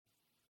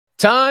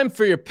Time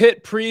for your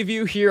Pitt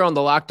preview here on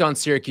the Locked On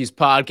Syracuse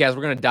podcast.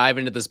 We're going to dive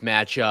into this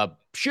matchup.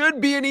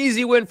 Should be an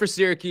easy win for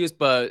Syracuse,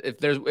 but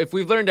if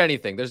we've learned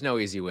anything, there's no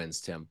easy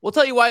wins, Tim. We'll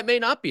tell you why it may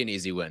not be an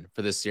easy win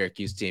for this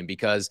Syracuse team,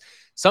 because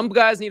some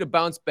guys need to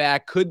bounce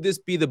back. Could this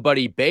be the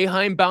Buddy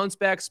Boeheim bounce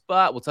back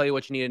spot? We'll tell you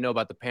what you need to know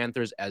about the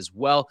Panthers as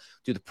well.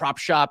 Do the prop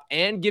shop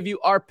and give you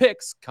our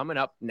picks coming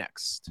up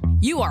next.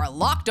 You are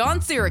Locked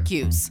On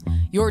Syracuse,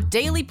 your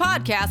daily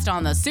podcast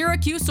on the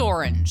Syracuse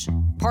Orange,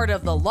 part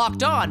of the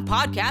Locked On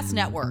Podcast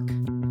Network,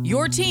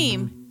 your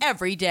team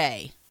every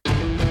day.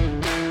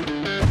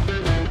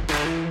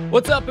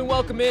 What's up and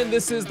welcome in.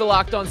 This is the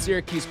Locked On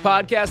Syracuse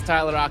podcast.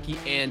 Tyler Rocky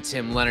and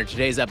Tim Leonard.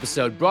 Today's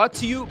episode brought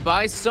to you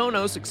by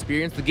Sonos.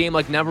 Experience the game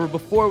like never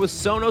before with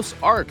Sonos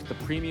Arc, the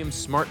premium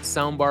smart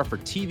soundbar for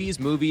TVs,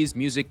 movies,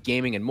 music,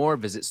 gaming, and more.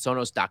 Visit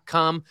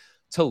Sonos.com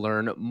to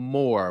learn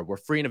more. We're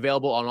free and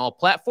available on all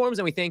platforms,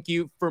 and we thank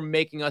you for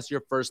making us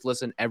your first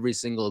listen every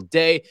single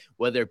day,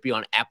 whether it be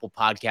on Apple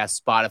Podcasts,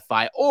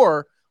 Spotify,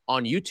 or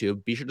on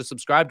YouTube. Be sure to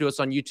subscribe to us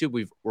on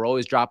YouTube. We're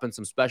always dropping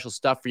some special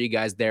stuff for you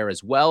guys there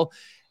as well.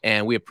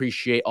 And we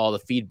appreciate all the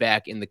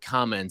feedback in the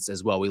comments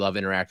as well. We love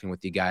interacting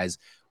with you guys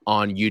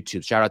on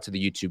YouTube. Shout out to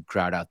the YouTube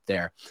crowd out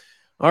there.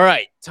 All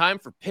right, time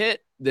for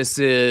Pitt. This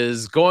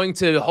is going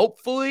to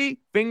hopefully,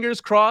 fingers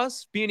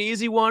crossed, be an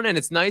easy one. And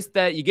it's nice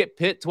that you get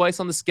Pitt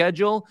twice on the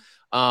schedule.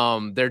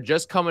 They're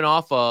just coming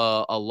off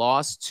a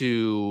loss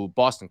to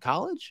Boston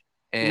College.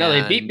 No,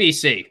 they beat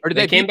BC. Or did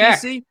they came beat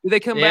back. BC? Did they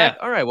come back?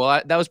 All right. Well,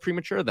 that was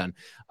premature then.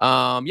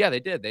 Yeah, they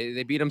did.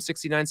 They beat them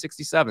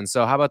 69-67.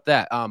 So how about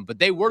that? But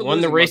they were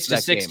won the race to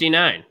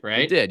 69, game.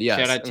 Right? They did, yes.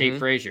 Shout out Tate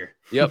Frazier.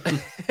 Yep.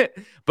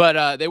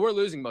 But they were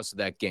losing most of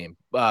that game.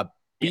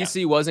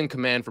 BC was in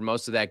command for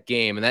most of that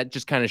game, and that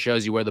just kind of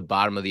shows you where the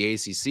bottom of the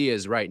ACC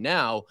is right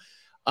now.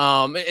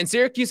 And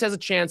Syracuse has a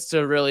chance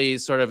to really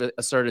sort of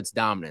assert its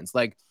dominance.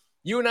 Like,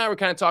 you and I were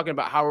kind of talking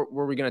about how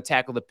were we going to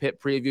tackle the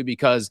Pitt preview,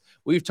 because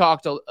we've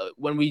talked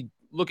when we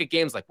look at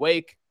games like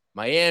Wake,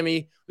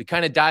 Miami, we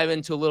kind of dive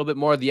into a little bit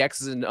more of the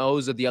X's and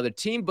O's of the other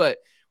team. But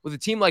with a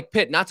team like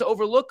Pitt, not to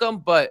overlook them,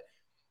 but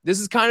this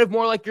is kind of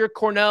more like your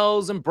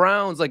Cornells and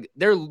Browns. Like,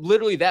 they're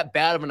literally that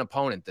bad of an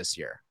opponent this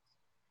year.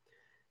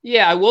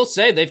 Yeah, I will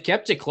say they've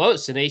kept it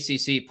close in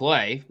ACC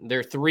play.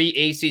 Their 3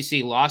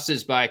 ACC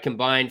losses by a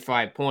combined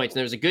 5 points. And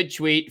there's a good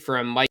tweet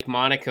from Mike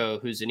Monaco,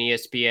 who's an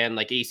ESPN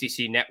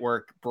ACC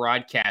network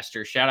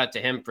broadcaster. Shout out to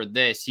him for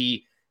this.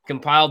 He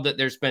compiled that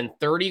there's been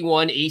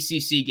 31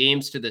 ACC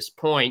games to this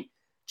point.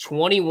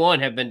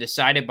 21 have been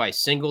decided by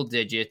single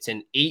digits,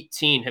 and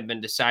 18 have been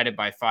decided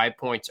by 5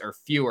 points or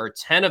fewer.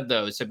 10 of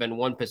those have been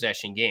one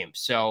possession games.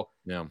 So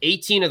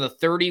 18 of the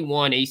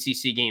 31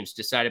 ACC games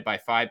decided by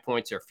 5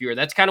 points or fewer.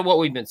 That's kind of what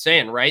we've been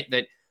saying, right?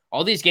 That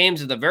all these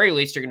games at the very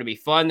least are going to be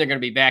fun. They're going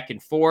to be back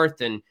and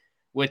forth. And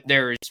with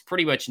there's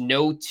pretty much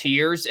no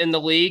tiers in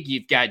the league,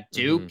 you've got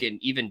Duke,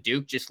 and even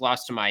Duke just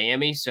lost to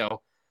Miami.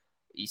 So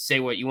you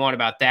say what you want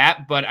about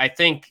that. But I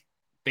think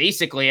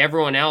basically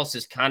everyone else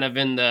is kind of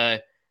in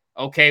the,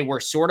 okay, we're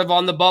sort of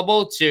on the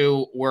bubble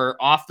to we're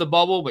off the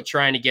bubble, but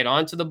trying to get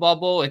onto the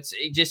bubble. It's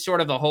just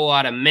sort of a whole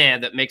lot of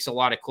that makes a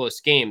lot of close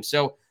games.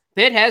 So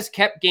Pitt has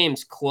kept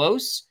games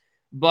close,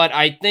 but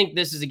I think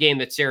this is a game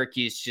that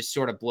Syracuse just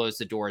sort of blows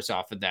the doors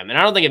off of them. And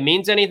I don't think it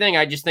means anything.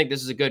 I just think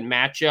this is a good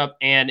matchup.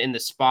 And in the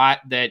spot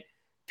that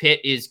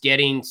Pitt is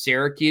getting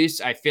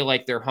Syracuse, I feel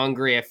like they're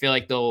hungry. I feel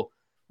like they'll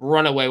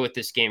run away with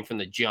this game from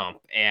the jump.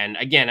 And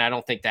again, I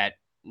don't think that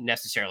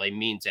necessarily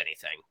means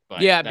anything, but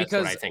that's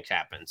because what I think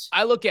happens.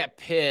 I look at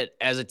Pitt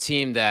as a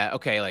team that,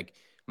 okay, like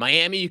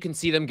Miami, you can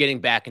see them getting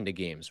back into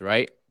games,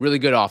 right? Really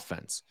good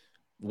offense.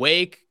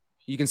 Wake,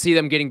 you can see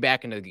them getting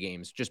back into the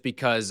games just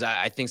because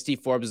I think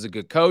Steve Forbes is a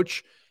good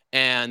coach,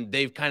 and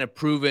they've kind of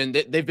proven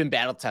that they've been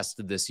battle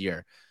tested this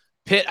year.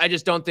 Pitt, I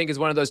just don't think is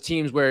one of those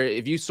teams where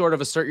if you sort of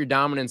assert your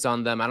dominance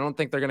on them, I don't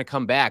think they're going to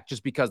come back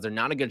just because they're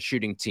not a good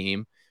shooting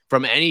team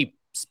from any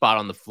spot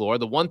on the floor.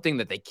 The one thing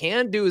that they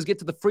can do is get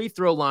to the free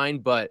throw line,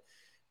 but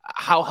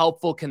how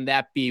helpful can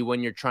that be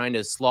when you're trying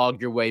to slog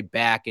your way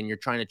back and you're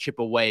trying to chip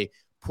away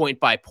point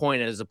by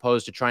point as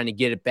opposed to trying to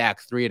get it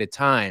back 3 at a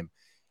time?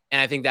 And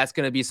I think that's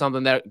going to be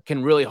something that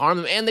can really harm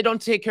them. And they don't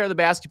take care of the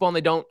basketball, and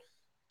they don't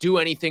do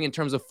anything in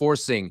terms of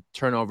forcing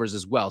turnovers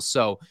as well.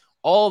 So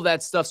all of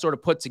that stuff sort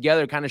of put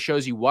together kind of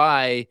shows you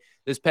why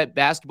this Pitt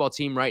basketball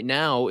team right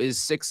now is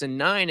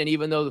 6-9. And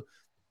even though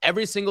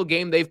every single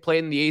game they've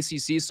played in the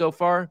ACC so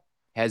far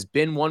has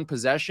been one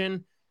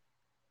possession,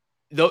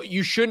 though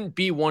you shouldn't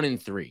be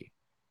 1-3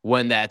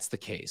 when that's the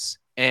case.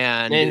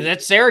 And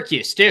that's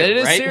Syracuse too. It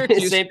is right?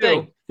 Syracuse Same too,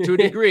 thing to a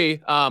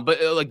degree.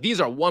 But like these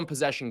are one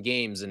possession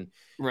games, and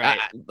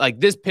like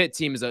this Pitt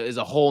team is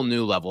a whole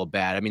new level of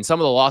bad. I mean,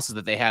 some of the losses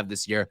that they have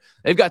this year,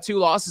 they've got 2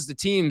 losses to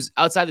teams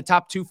outside the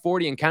top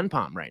 240 in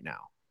KenPom right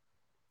now.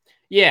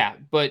 Yeah,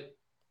 but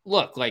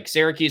look, like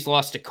Syracuse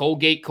lost to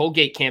Colgate.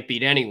 Colgate can't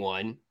beat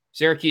anyone.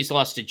 Syracuse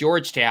lost to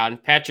Georgetown.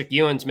 Patrick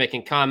Ewing's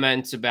making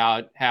comments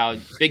about how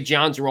Big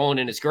John's rolling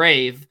in his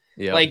grave.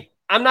 Yep. Like,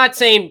 I'm not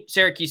saying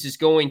Syracuse is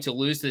going to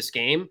lose this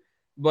game,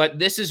 But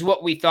this is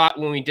what we thought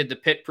when we did the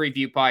Pitt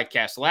preview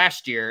podcast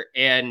last year.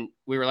 And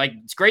we were like,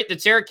 it's great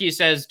that Syracuse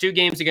has 2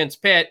 games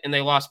against Pitt and they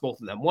lost both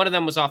of them. One of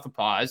them was off a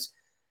pause,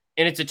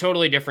 and it's a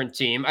totally different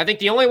team. I think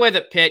the only way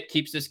that Pitt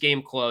keeps this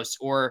game close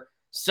or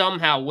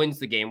somehow wins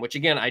the game, which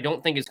again, I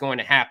don't think is going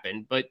to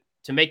happen, but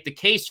to make the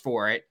case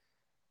for it,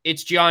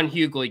 it's John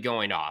Hughley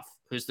going off,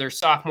 who's their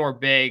sophomore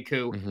big,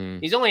 who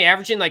he's only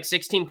averaging like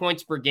 16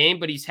 points per game,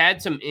 but he's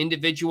had some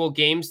individual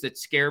games that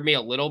scared me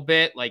a little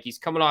bit. Like he's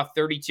coming off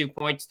 32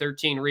 points,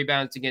 13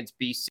 rebounds against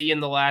BC in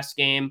the last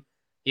game.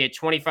 He had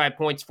 25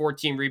 points,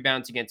 14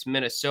 rebounds against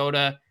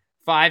Minnesota.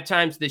 5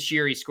 times this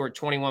year, he scored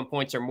 21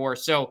 points or more.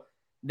 So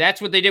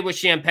that's what they did with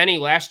Champagny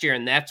last year,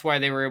 and that's why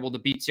they were able to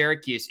beat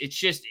Syracuse. It's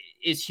just,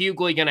 is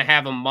Hughley going to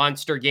have a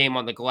monster game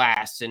on the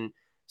glass and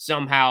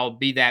somehow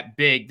be that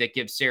big that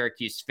gives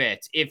Syracuse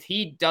fits? If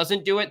he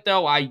doesn't do it,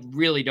 though, I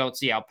really don't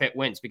see how Pitt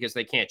wins because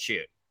they can't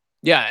shoot.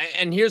 Yeah,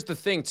 and here's the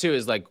thing, too,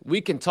 is like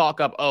we can talk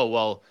up, oh,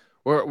 well,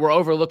 we're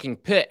overlooking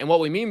Pitt. And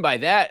what we mean by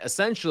that,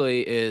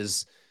 essentially,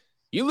 is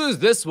you lose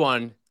this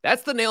one,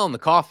 that's the nail in the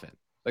coffin.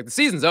 Like, the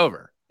season's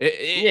over.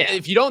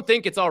 If you don't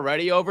think it's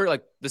already over,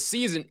 like, the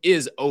season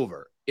is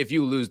over if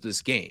you lose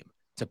this game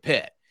to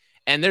Pitt.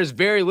 And there's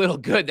very little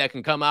good that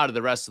can come out of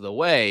the rest of the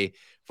way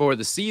for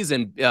the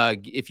season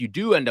if you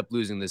do end up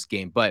losing this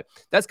game. But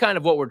that's kind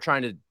of what we're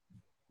trying to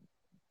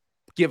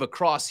give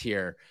across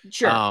here.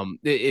 Sure.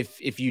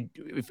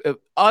 If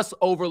us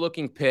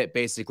overlooking Pitt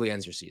basically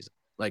ends your season,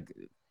 like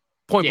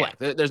point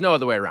blank, there's no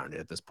other way around it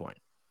at this point.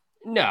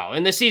 No,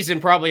 and the season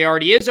probably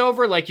already is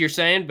over, like you're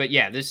saying. But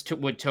yeah, this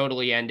would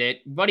totally end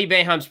it. Buddy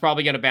Boeheim's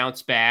probably going to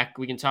bounce back.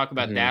 We can talk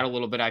about that a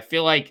little bit. I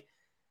feel like,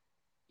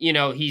 you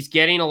know, he's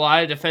getting a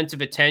lot of defensive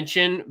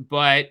attention,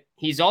 but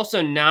he's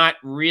also not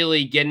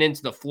really getting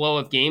into the flow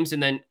of games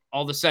and then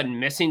all of a sudden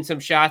missing some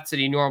shots that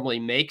he normally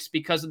makes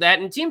because of that.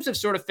 And teams have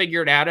sort of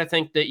figured out, I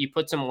think, that you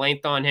put some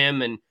length on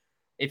him, and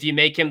if you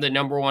make him the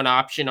number one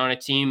option on a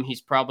team, he's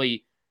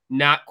probably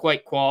not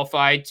quite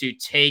qualified to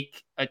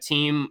take a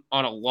team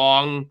on a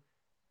long,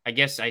 I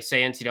guess I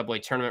say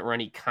NCAA tournament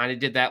run. He kind of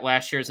did that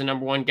last year as the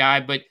number one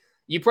guy, but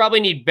you probably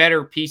need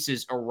better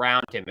pieces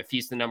around him if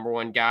he's the number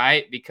one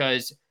guy,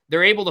 because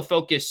they're able to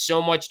focus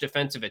so much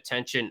defensive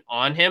attention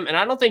on him. And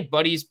I don't think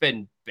Buddy's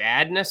been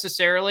bad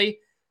necessarily,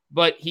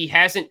 but he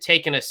hasn't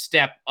taken a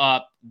step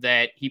up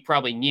that he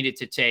probably needed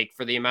to take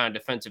for the amount of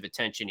defensive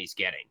attention he's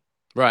getting.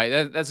 Right.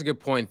 That's a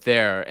good point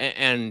there.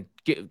 And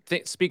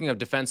speaking of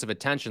defensive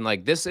attention,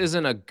 like this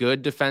isn't a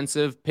good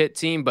defensive Pitt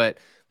team, but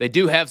they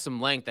do have some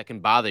length that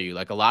can bother you.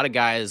 Like a lot of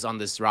guys on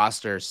this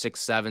roster,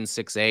 6'7",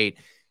 6'8",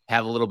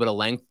 have a little bit of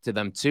length to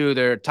them too.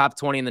 They're top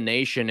 20 in the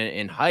nation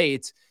in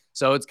height.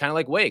 So it's kind of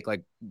like Wake,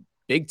 like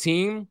big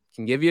team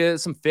can give you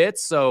some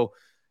fits. So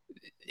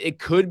it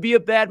could be a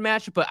bad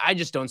matchup, but I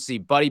just don't see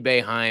Buddy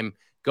Boeheim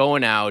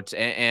going out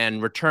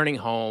and returning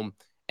home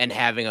and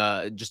having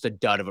just a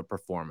dud of a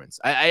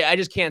performance. I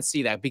just can't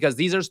see that, because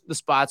these are the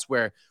spots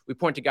where we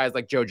point to guys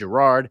like Joe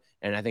Girard,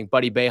 and I think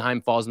Buddy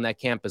Boeheim falls in that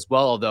camp as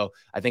well, although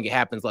I think it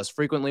happens less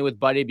frequently with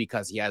Buddy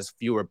because he has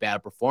fewer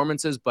bad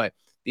performances. But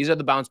these are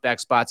the bounce back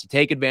spots. You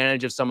take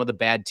advantage of some of the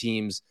bad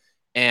teams,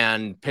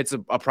 and Pitt's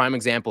a prime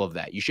example of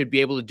that. You should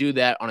be able to do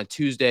that on a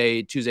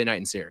Tuesday night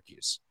in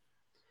Syracuse.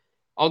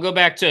 I'll go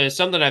back to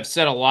something I've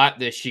said a lot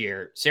this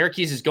year.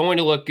 Syracuse is going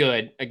to look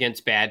good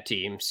against bad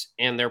teams,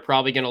 and they're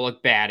probably going to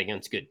look bad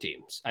against good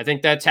teams. I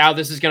think that's how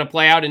this is going to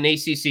play out in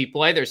ACC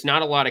play. There's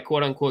not a lot of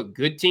quote-unquote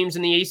good teams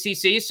in the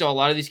ACC, so a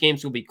lot of these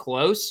games will be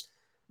close.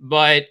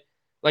 But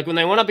like when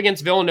they went up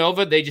against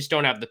Villanova, they just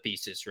don't have the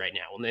pieces right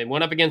now. When they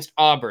went up against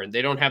Auburn,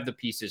 they don't have the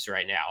pieces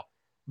right now.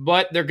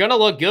 But they're going to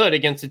look good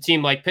against a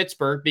team like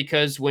Pittsburgh,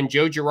 because when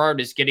Joe Girard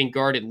is getting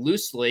guarded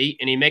loosely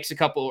and he makes a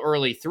couple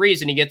early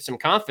threes and he gets some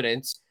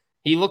confidence,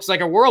 he looks like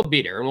a world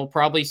beater, and we'll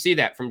probably see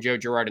that from Joe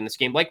Girard in this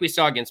game, like we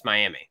saw against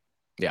Miami.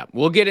 Yeah,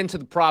 we'll get into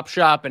the prop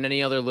shop and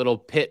any other little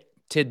Pitt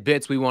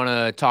tidbits we want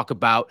to talk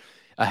about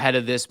ahead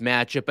of this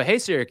matchup. But hey,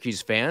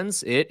 Syracuse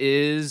fans, it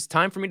is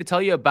time for me to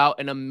tell you about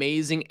an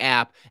amazing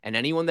app, and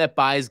anyone that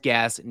buys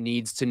gas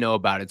needs to know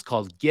about it. It's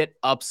called Get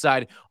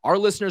Upside. Our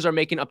listeners are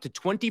making up to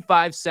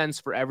 25 cents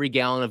for every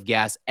gallon of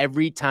gas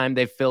every time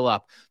they fill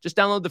up. Just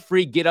download the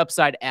free Get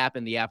Upside app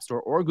in the App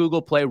Store or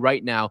Google Play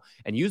right now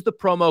and use the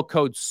promo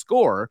code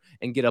SCORE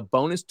and get a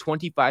bonus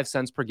 25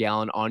 cents per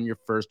gallon on your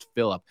first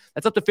fill up.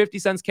 That's up to 50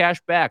 cents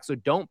cash back, so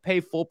don't pay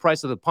full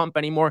price of the pump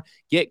anymore.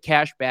 Get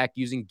cash back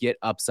using Get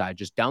Upside.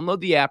 Just download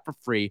the app for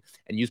free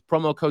and use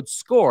promo code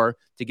SCORE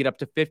to get up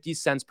to 50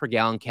 cents per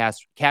gallon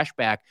cash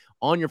back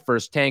on your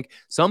first tank.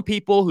 Some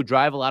people who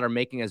drive a lot are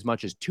making as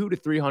much as $200 to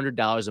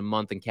 $300 a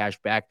month in cash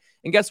back.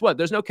 And guess what?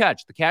 There's no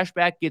catch. The cash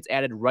back gets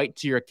added right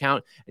to your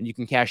account, and you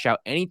can cash out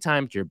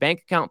anytime to your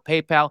bank account,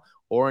 PayPal,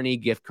 or an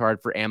e-gift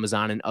card for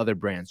Amazon and other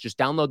brands. Just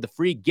download the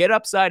free Get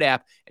Upside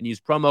app and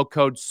use promo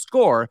code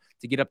SCORE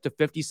to get up to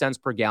 50 cents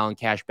per gallon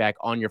cash back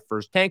on your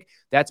first tank.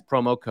 That's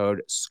promo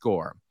code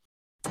SCORE.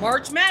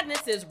 March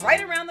Madness is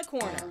right around the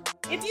corner.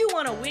 If you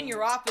want to win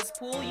your office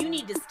pool, you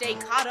need to stay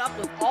caught up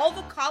with all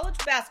the college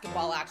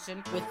basketball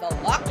action with the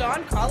Locked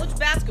On College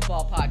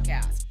Basketball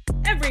Podcast.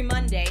 Every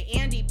Monday,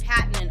 Andy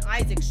Patton and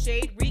Isaac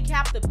Shade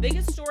recap the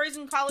biggest stories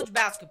in college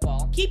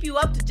basketball, keep you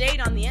up to date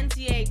on the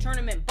NCAA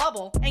tournament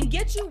bubble, and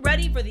get you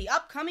ready for the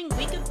upcoming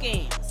week of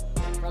games.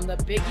 From the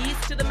Big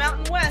East to the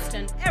Mountain West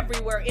and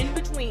everywhere in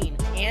between,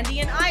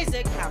 Andy and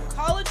Isaac have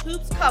college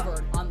hoops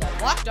covered on the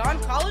Locked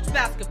On College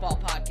Basketball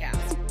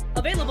Podcast.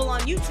 Available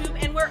on YouTube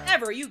and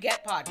wherever you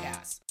get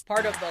podcasts.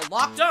 Part of the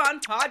Locked On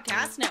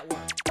Podcast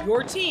Network.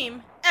 Your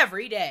team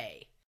every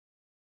day.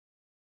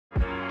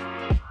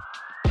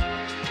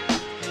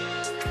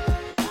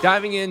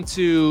 Diving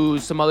into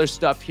some other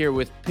stuff here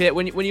with Pitt.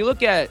 When you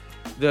look at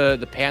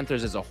the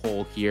Panthers as a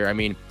whole here, I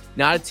mean,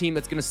 not a team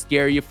that's going to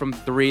scare you from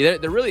three.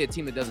 They're really a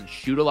team that doesn't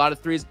shoot a lot of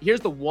threes. Here's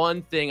the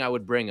one thing I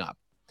would bring up.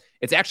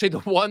 It's actually the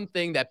one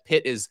thing that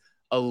Pitt is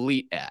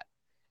elite at,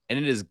 and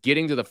it is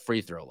getting to the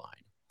free throw line,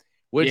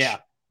 which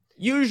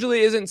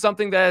usually isn't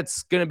something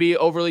that's going to be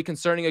overly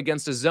concerning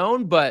against a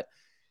zone. But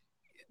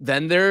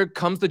then there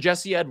comes the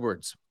Jesse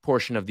Edwards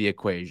portion of the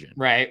equation.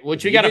 Right,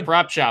 which we got a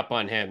prop shop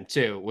on him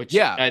too, which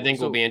I think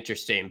will be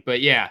interesting. But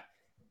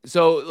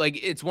so like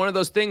it's one of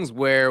those things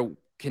where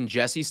can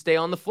Jesse stay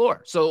on the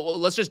floor? So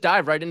let's just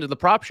dive right into the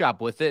prop shop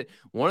with it.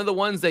 One of the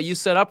ones that you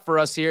set up for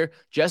us here,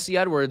 Jesse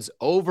Edwards,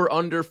 over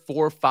under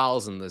 4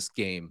 fouls in this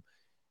game.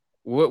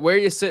 Where are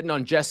you sitting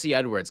on Jesse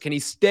Edwards? Can he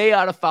stay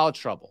out of foul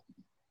trouble?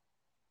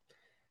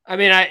 I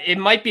mean, it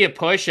might be a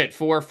push at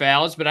 4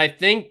 fouls, but I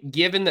think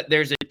given that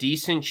there's a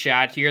decent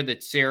shot here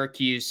that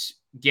Syracuse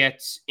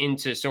gets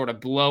into sort of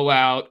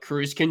blowout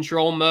cruise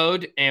control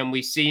mode, and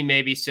we see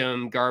maybe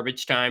some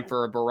garbage time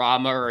for a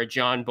Barama or a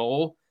John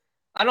Bull,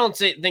 I don't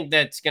think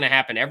that's going to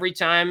happen every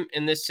time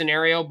in this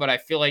scenario, but I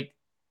feel like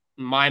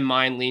my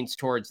mind leans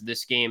towards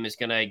this game is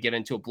going to get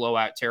into a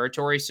blowout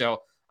territory.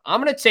 So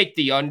I'm going to take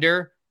the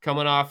under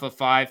coming off a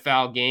 5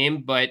 foul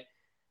game, but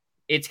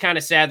it's kind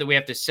of sad that we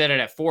have to set it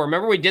at 4.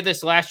 Remember we did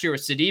this last year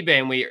with Sidibe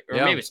and maybe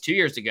it was 2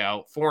 years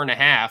ago,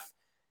 4.5.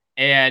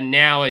 And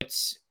now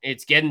it's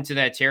getting to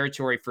that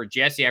territory for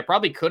Jesse. I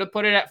probably could have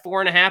put it at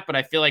 4.5, but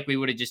I feel like we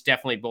would have just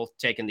definitely both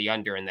taken the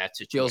under in that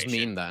situation. Feels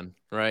mean then,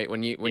 right?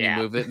 When you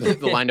move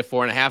the line to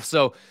 4.5.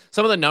 So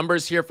some of the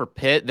numbers here for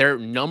Pitt, they're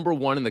number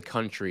 1 in the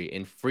country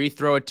in free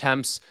throw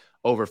attempts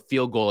over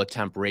field goal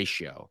attempt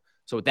ratio.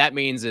 So what that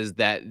means is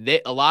that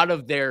a lot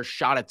of their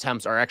shot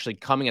attempts are actually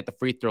coming at the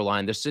free throw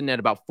line. They're sitting at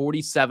about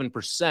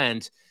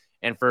 47%.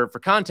 And for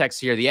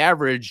context here, the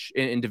average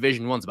in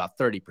Division I is about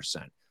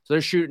 30%. So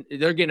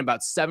they're getting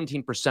about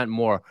 17%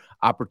 more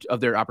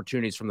of their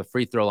opportunities from the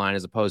free throw line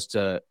as opposed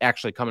to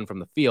actually coming from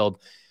the field.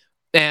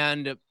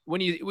 And when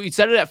we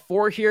set it at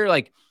 4 here,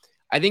 like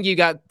I think you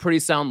got pretty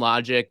sound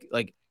logic.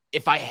 Like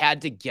if I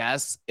had to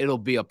guess, it'll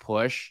be a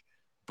push,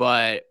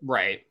 but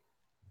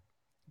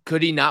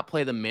could he not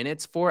play the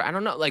minutes for it? I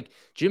don't know. Like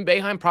Jim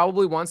Boeheim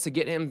probably wants to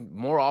get him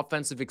more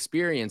offensive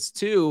experience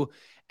too.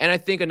 And I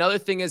think another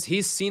thing is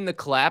he's seen the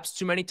collapse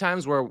too many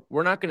times where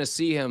we're not going to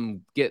see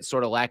him get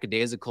sort of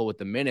lackadaisical with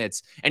the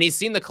minutes. And he's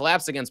seen the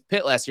collapse against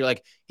Pitt last year.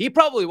 Like he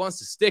probably wants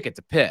to stick it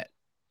to Pitt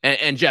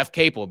and Jeff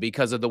Capel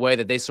because of the way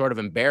that they sort of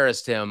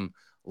embarrassed him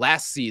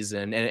last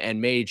season and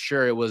made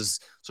sure it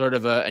was sort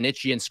of an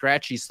itchy and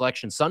scratchy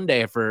selection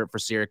Sunday for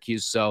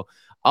Syracuse. So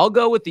I'll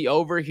go with the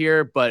over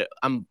here, but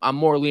I'm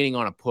more leaning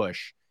on a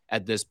push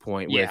at this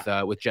point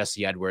with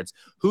Jesse Edwards.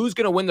 Who's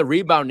going to win the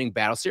rebounding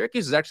battle?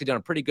 Syracuse has actually done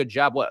a pretty good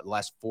job. What,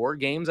 last 4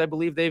 games, I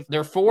believe they're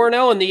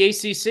 4-0 in the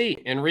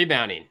ACC in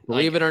rebounding.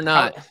 Believe it or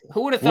not.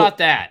 Who would have thought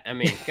that? I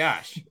mean,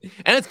 gosh.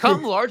 And it's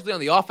come largely on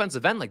the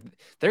offensive end. Like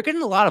they're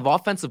getting a lot of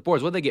offensive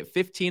boards. What did they get?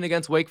 15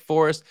 against Wake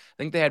Forest. I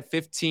think they had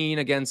 15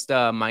 against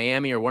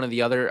Miami or one of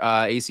the other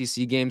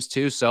ACC games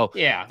too. So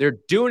they're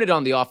doing it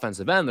on the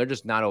offensive end. They're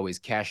just not always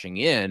cashing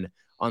in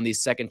on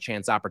these second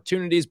chance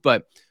opportunities.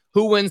 But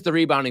who wins the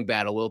rebounding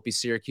battle? Will it be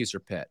Syracuse or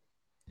Pitt?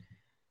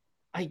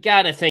 I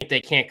gotta think they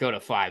can't go to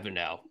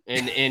 5-0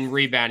 in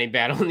rebounding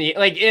battle.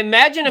 Like,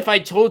 imagine if I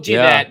told you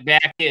that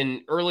back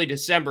in early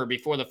December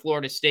before the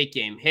Florida State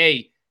game.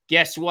 Hey,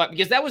 guess what?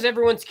 Because that was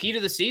everyone's key to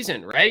the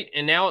season, right?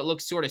 And now it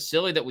looks sort of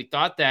silly that we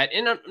thought that.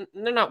 And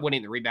they're not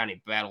winning the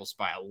rebounding battles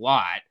by a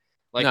lot.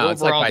 Like overall,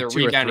 it's like their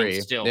rebounding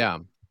is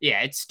still,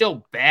 it's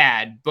still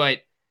bad,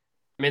 but.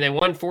 I mean, they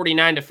won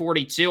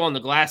 49-42 on the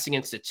glass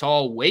against a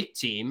tall Wake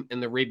team in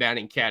the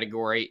rebounding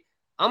category.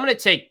 I'm going to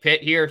take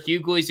Pitt here.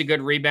 Hughley's a good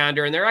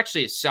rebounder, and they're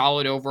actually a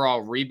solid overall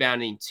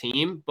rebounding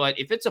team. But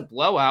if it's a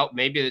blowout,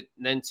 maybe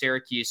then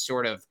Syracuse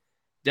sort of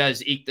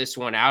does eke this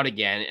one out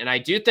again. And I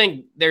do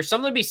think there's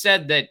something to be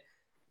said that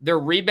they're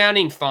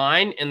rebounding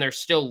fine and they're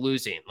still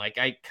losing. Like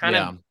I kind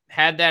of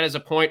had that as a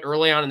point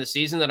early on in the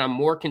season that I'm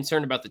more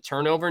concerned about the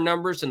turnover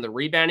numbers and the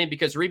rebounding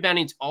because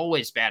rebounding's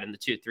always bad in the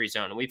 2-3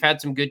 zone. And we've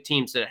had some good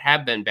teams that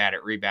have been bad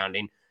at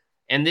rebounding.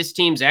 And this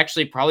team's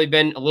actually probably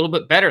been a little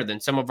bit better than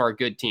some of our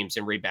good teams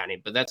in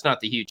rebounding, but that's not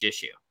the huge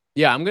issue.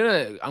 Yeah, I'm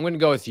gonna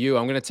go with you.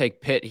 I'm gonna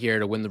take Pitt here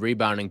to win the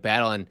rebounding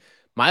battle. And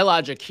my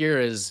logic here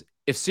is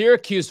if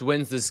Syracuse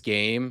wins this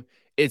game,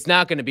 it's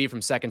not going to be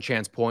from second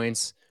chance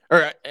points,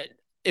 or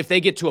if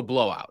they get to a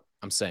blowout.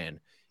 I'm saying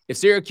if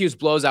Syracuse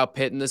blows out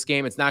Pitt in this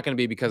game, it's not going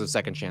to be because of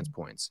second chance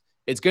points.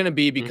 It's going to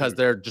be because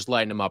they're just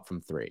lighting them up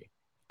from three.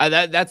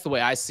 That's the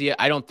way I see it.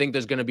 I don't think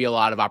there's going to be a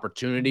lot of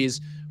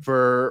opportunities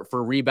for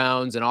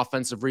rebounds and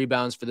offensive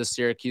rebounds for the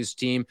Syracuse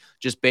team,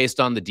 just based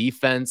on the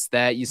defense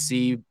that you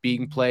see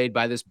being played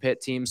by this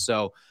Pitt team.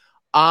 So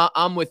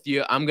I'm with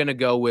you. I'm going to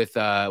go with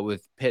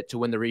Pitt to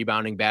win the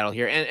rebounding battle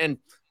here. And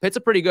Pitt's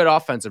a pretty good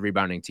offensive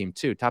rebounding team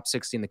too, top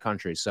 60 in the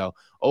country. So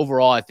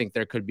overall, I think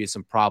there could be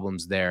some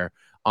problems there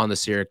on the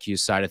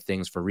Syracuse side of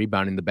things for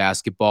rebounding the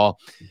basketball.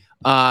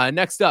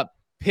 Next up,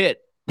 Pitt.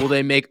 Will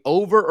they make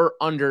over or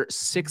under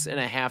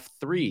 6.5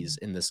 threes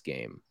in this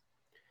game?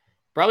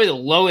 Probably the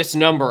lowest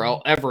number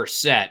I'll ever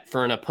set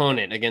for an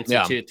opponent against a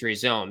 2-3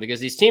 zone, because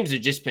these teams have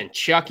just been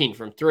chucking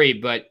from three.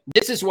 But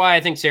this is why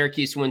I think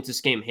Syracuse wins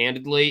this game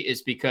handedly,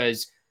 is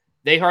because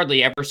they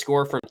hardly ever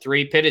score from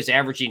three. Pitt is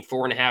averaging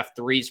 4.5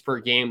 threes per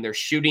game. They're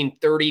shooting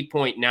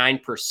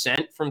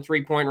 30.9% from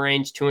three-point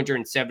range,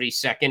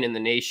 272nd in the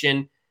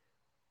nation.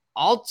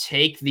 I'll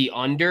take the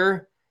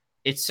under.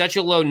 It's such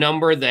a low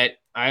number that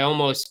I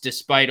almost,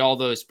 despite all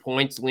those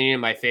points leaning in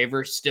my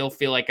favor, still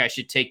feel like I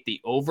should take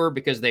the over,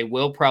 because they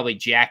will probably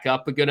jack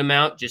up a good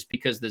amount just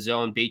because the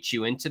zone beats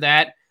you into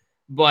that.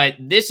 But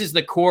this is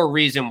the core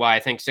reason why I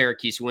think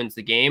Syracuse wins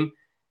the game.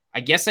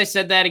 I guess I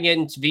said that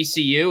against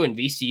VCU, and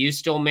VCU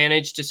still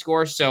managed to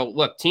score. So,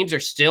 look, teams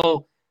are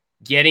still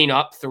getting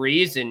up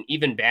threes, and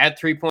even bad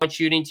three-point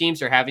shooting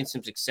teams are having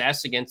some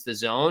success against the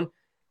zone.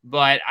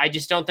 But I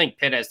just don't think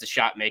Pitt has the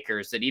shot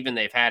makers that even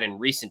they've had in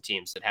recent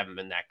teams that haven't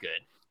been that good.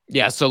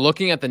 Yeah, so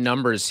looking at the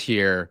numbers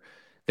here,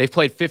 they've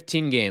played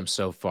 15 games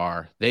so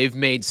far. They've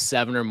made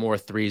 7 or more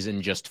threes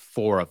in just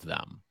 4 of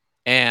them.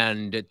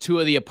 And 2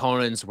 of the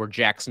opponents were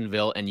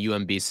Jacksonville and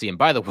UMBC. And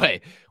by the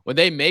way, when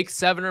they make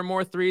 7 or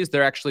more threes,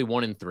 they're actually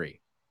 1-3.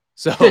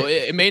 So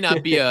it may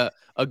not be a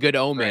good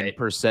omen right.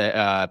 per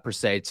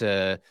se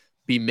to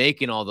be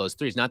making all those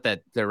threes. Not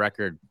that their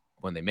record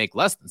when they make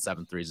less than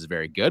 7 threes is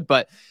very good,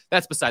 but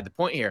that's beside the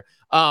point here.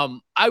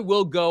 I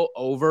will go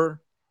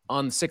over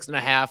on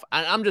 6.5.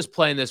 I'm just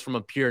playing this from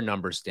a pure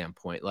number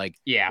standpoint. Like,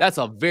 yeah, that's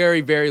a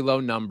very, very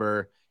low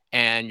number,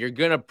 and you're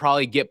going to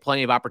probably get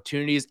plenty of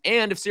opportunities.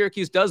 And if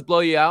Syracuse does blow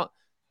you out,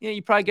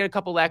 you probably get a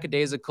couple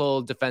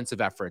lackadaisical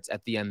defensive efforts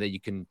at the end that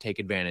you can take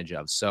advantage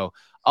of. So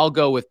I'll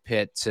go with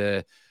Pitt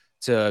to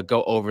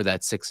go over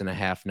that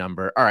 6.5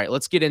 number. All right,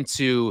 let's get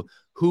into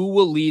who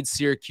will lead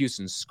Syracuse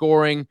in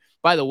scoring.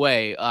 By the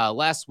way,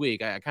 last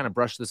week, I kind of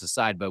brushed this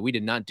aside, but we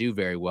did not do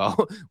very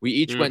well. We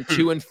each went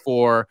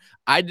 2-4.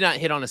 I did not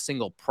hit on a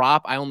single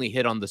prop. I only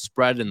hit on the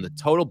spread and the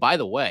total. By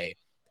the way,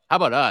 how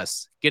about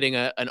us getting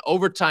an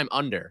overtime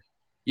under?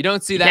 You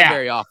don't see that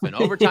very often.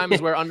 Overtime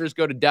is where unders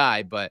go to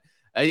die, but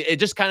it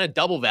just kind of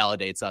double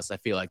validates us. I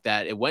feel like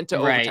that it went to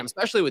overtime,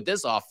 especially with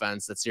this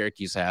offense that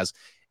Syracuse has,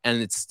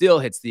 and it still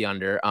hits the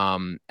under.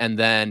 And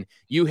then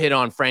you hit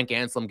on Frank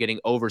Anselm getting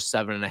over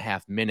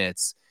 7.5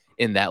 minutes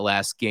in that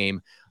last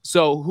game.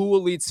 So who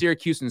will lead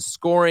Syracuse in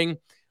scoring?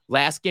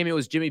 Last game, it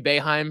was Jimmy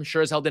Boeheim.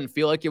 Sure as hell didn't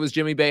feel like it was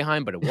Jimmy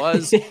Boeheim, but it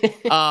was.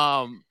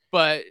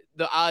 But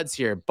the odds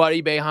here,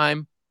 Buddy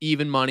Boeheim,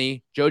 even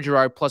money. Joe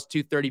Girard plus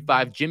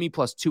 235, Jimmy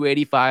plus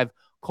 285,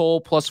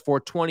 Cole plus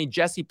 420,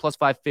 Jesse plus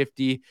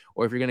 550,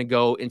 or if you're going to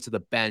go into the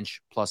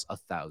bench, plus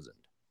 1,000.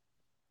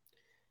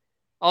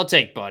 I'll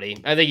take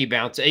Buddy. I think he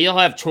bounces. He'll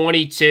have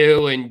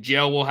 22 and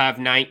Joe will have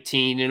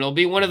 19. And it'll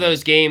be one of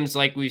those games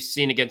like we've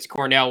seen against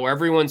Cornell where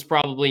everyone's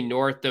probably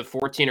north of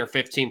 14 or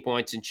 15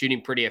 points and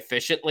shooting pretty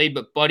efficiently,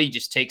 but Buddy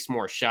just takes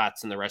more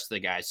shots than the rest of the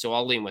guys. So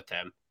I'll lean with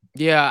him.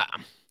 Yeah,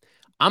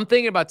 I'm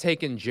thinking about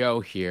taking Joe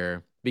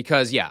here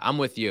because, yeah, I'm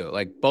with you.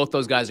 Like, both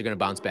those guys are going to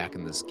bounce back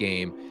in this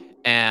game.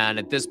 And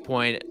at this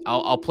point,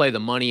 I'll play the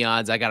money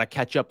odds. I got to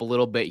catch up a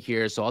little bit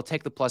here. So I'll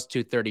take the plus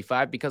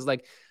 235 because,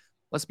 like,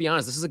 let's be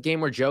honest, this is a game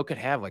where Joe could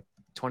have like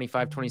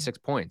 25, 26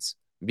 points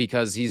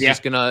because he's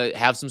just going to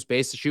have some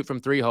space to shoot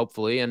from three,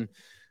 hopefully. And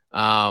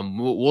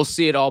we'll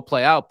see it all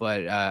play out,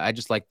 but I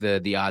just like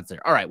the odds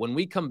there. All right, when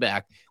we come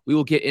back, we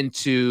will get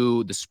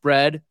into the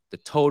spread, the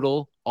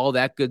total, all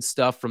that good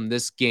stuff from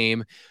this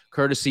game,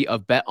 courtesy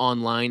of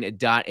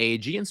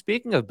betonline.ag. And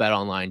speaking of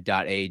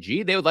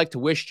betonline.ag, they would like to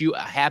wish you a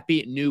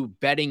happy new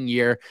betting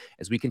year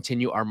as we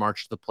continue our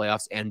march to the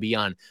playoffs and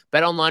beyond.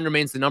 BetOnline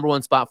remains the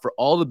 #1 spot for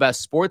all the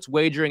best sports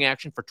wagering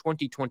action for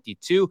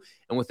 2022.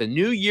 And with a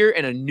new year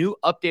and a new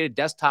updated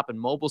desktop and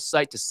mobile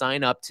site to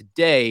sign up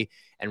today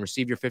and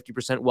receive your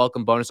 50%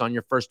 welcome bonus on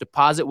your first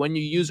deposit when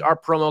you use our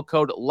promo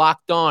code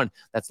LOCKEDON.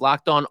 That's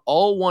locked on,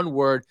 all one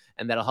word,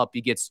 and that'll help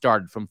you get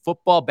started. From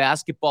football,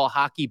 basketball,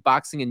 hockey,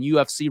 boxing, and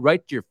UFC,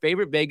 right to your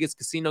favorite Vegas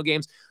casino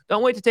games.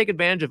 Don't wait to take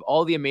advantage of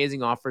all the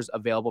amazing offers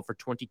available for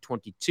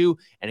 2022,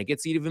 and it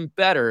gets even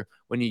better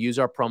when you use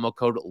our promo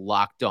code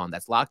LOCKEDON.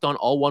 That's locked on,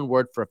 all one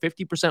word, for a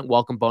 50%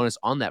 welcome bonus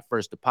on that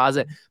first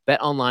deposit.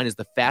 BetOnline is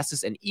the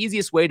fastest and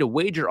easiest way to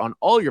wager on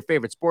all your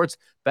favorite sports.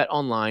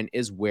 BetOnline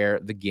is where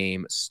the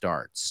game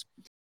starts.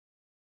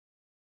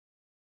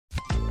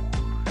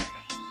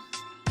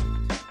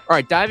 All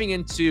right, diving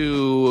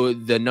into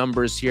the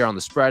numbers here on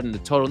the spread and the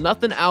total,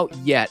 nothing out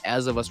yet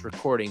as of us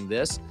recording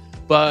this,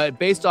 but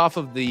based off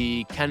of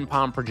the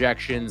KenPom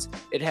projections,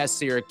 it has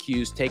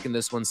Syracuse taking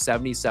this one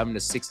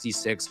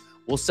 77-66.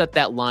 We'll set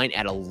that line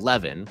at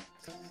 11.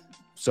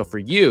 So for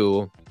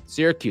you,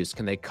 Syracuse,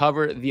 can they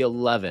cover the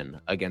 11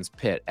 against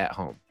Pitt at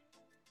home?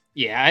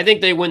 Yeah, I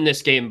think they win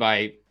this game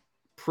by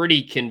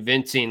pretty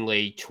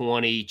convincingly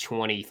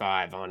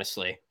 20-25,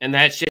 honestly. And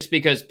that's just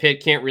because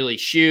Pitt can't really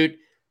shoot.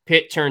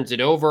 Pitt turns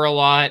it over a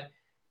lot.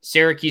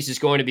 Syracuse is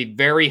going to be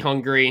very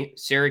hungry.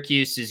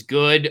 Syracuse is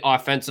good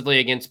offensively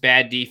against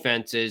bad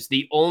defenses.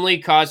 The only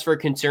cause for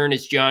concern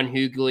is John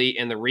Hughley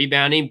and the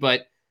rebounding,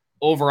 but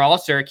overall,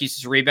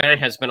 Syracuse's rebounding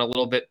has been a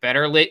little bit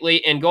better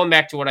lately. And going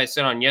back to what I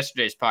said on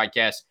yesterday's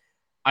podcast,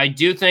 I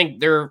do think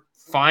they're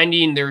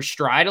finding their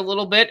stride a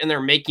little bit and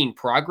they're making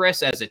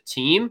progress as a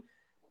team,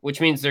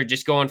 which means they're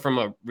just going from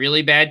a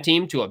really bad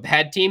team to a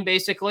bad team,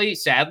 basically,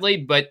 sadly.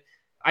 But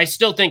I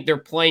still think they're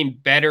playing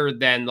better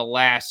than the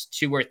last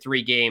 2 or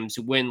 3 games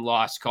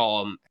win-loss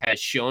column has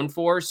shown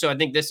for. So I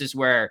think this is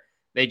where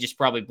they just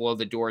probably blow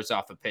the doors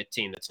off a Pitt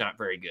team that's not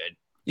very good.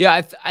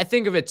 Yeah, I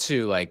think of it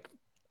too, like,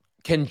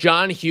 can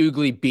John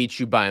Hughley beat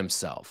you by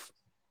himself?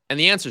 And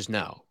the answer is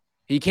no.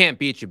 He can't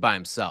beat you by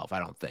himself, I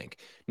don't think.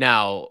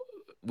 Now,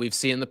 we've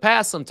seen in the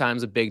past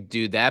sometimes a big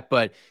dude that,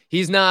 but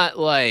he's not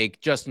like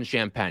Justin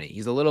Champagnie.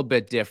 He's a little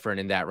bit different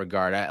in that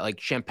regard. Like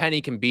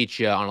Champagnie can beat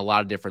you on a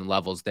lot of different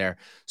levels there.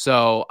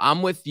 So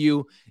I'm with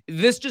you.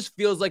 This just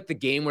feels like the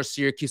game where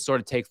Syracuse sort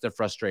of takes their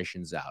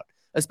frustrations out,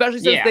 especially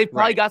since they've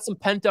probably got some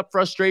pent up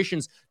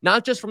frustrations,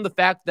 not just from the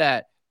fact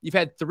that you've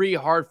had 3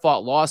 hard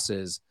fought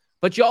losses,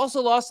 but you also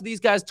lost to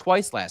these guys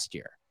twice last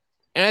year.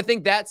 And I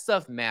think that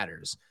stuff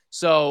matters.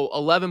 So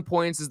 11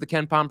 points is the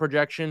KenPom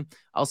projection.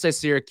 I'll say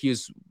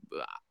Syracuse,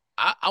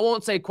 I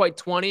won't say quite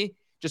 20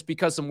 just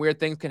because some weird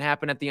things can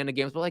happen at the end of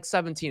games, but like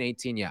 17,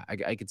 18. Yeah,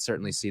 I could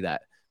certainly see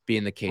that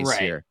being the case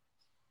here.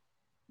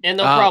 And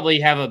they'll probably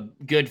have a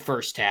good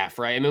first half,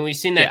 right? I mean, we've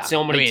seen that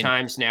so many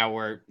times now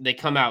where they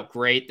come out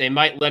great. They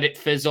might let it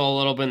fizzle a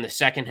little bit in the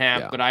second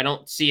half, but I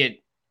don't see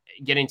it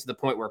getting to the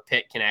point where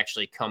Pitt can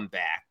actually come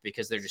back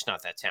because they're just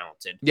not that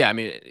talented. Yeah, I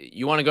mean,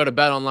 you want to go to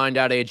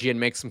betonline.ag and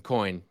make some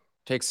coin.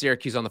 Take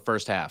Syracuse on the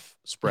first half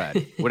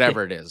spread,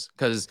 whatever it is.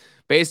 Because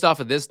based off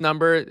of this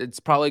number, it's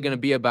probably going to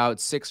be about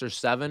 6 or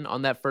 7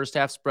 on that first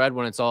half spread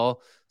when it's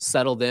all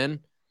settled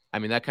in. I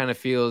mean, that kind of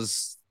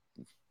feels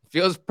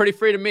pretty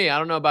free to me. I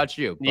don't know about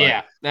you. But,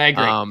 yeah, I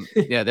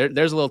agree.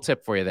 There's a little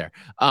tip for you there.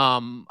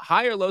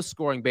 High or low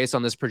scoring based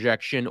on this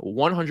projection,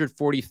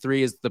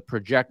 143 is the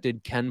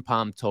projected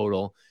KenPom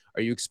total.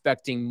 Are you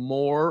expecting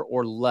more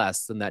or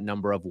less than that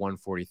number of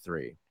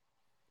 143?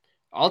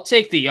 I'll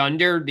take the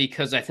under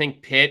because I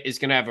think Pitt is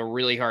going to have a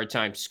really hard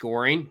time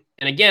scoring.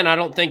 And again, I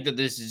don't think that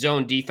this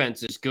zone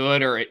defense is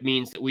good or it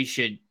means that we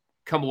should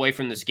come away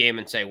from this game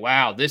and say,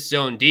 wow, this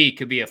zone D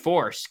could be a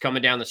force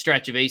coming down the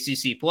stretch of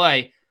ACC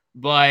play.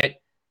 But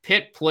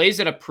Pitt plays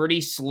at a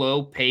pretty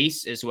slow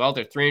pace as well.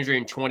 They're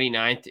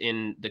 329th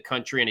in the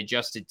country in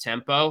adjusted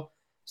tempo.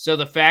 So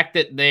the fact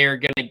that they're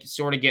going to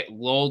sort of get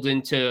lulled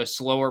into a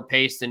slower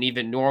pace than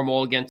even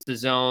normal against the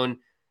zone,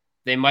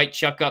 they might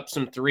chuck up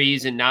some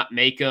threes and not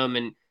make them.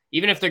 And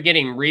even if they're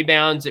getting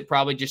rebounds, it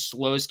probably just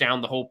slows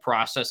down the whole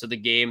process of the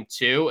game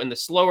too. And the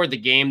slower the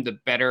game, the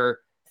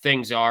better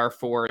things are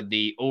for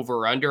the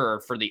over-under,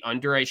 or for the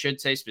under, I should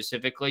say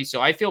specifically.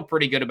 So I feel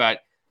pretty good about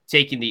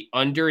taking the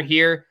under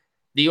here.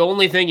 The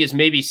only thing is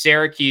maybe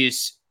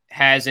Syracuse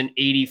has an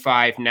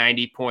 85,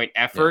 90 point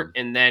effort.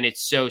 And then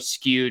it's so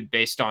skewed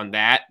based on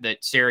that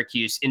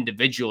Syracuse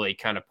individually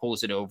kind of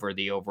pulls it over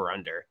the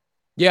over-under.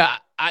 Yeah,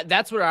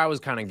 that's where I was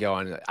kind of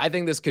going. I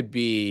think this could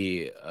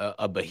be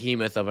a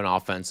behemoth of an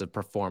offensive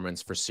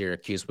performance for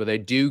Syracuse, where they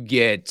do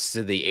get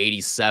to the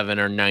 87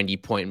 or 90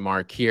 point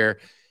mark here.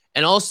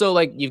 And also,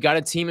 like, you've got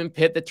a team in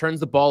Pitt that turns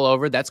the ball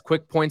over. That's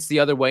quick points the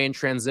other way in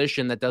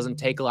transition. That doesn't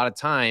take a lot of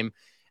time.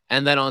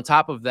 And then on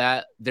top of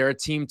that, they're a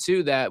team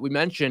too that we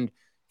mentioned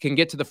can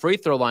get to the free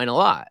throw line a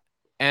lot.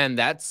 And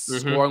that's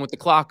scoring with the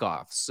clock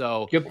off.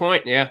 So good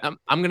point. Yeah.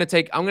 I'm gonna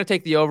take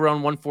the over on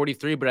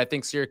 143, but I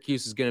think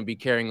Syracuse is gonna be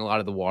carrying a lot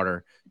of the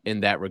water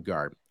in that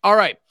regard. All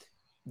right.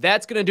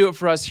 That's gonna do it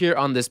for us here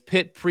on this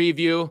Pitt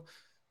preview.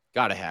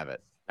 Gotta have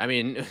it. I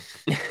mean,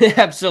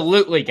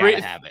 absolutely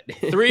gotta have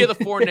it. 3 of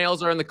the 4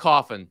 nails are in the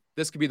coffin.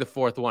 This could be the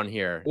 4th one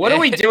here. What are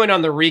we doing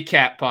on the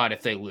recap pod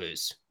if they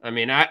lose? I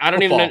mean, I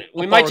don't even know.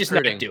 We might just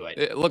not do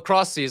it.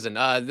 Lacrosse season.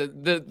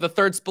 The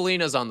third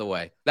Spalina's on the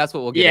way. That's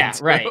what we'll get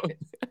into. Right.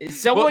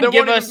 Someone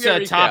give us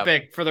a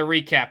topic for the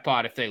recap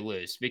pod if they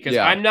lose, because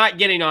I'm not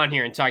getting on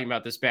here and talking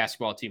about this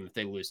basketball team if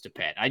they lose to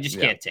Pitt. I just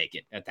can't take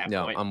it at that point.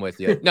 No, I'm with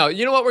you. No,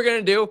 you know what we're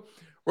going to do?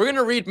 We're going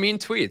to read mean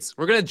tweets.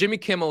 We're going to Jimmy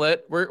Kimmel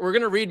it. We're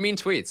going to read mean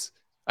tweets,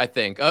 I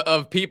think,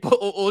 of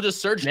people. We'll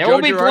just search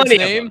Joe Girard's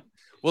name.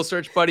 We'll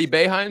search Buddy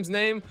Boeheim's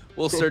name.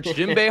 We'll search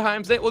Jim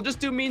Boeheim's name. We'll just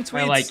do mean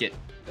tweets. I like it.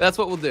 That's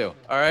what we'll do.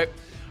 All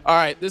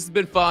right. This has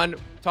been fun.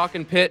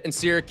 talking Pitt and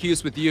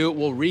Syracuse with you.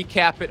 We'll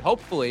recap it.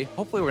 Hopefully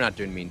we're not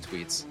doing mean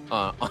tweets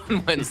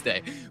on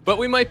Wednesday, but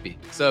we might be.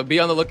 So be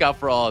on the lookout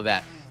for all of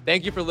that.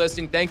 Thank you for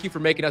listening. Thank you for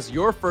making us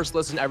your first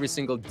listen every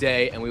single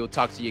day, and we will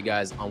talk to you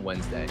guys on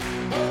Wednesday.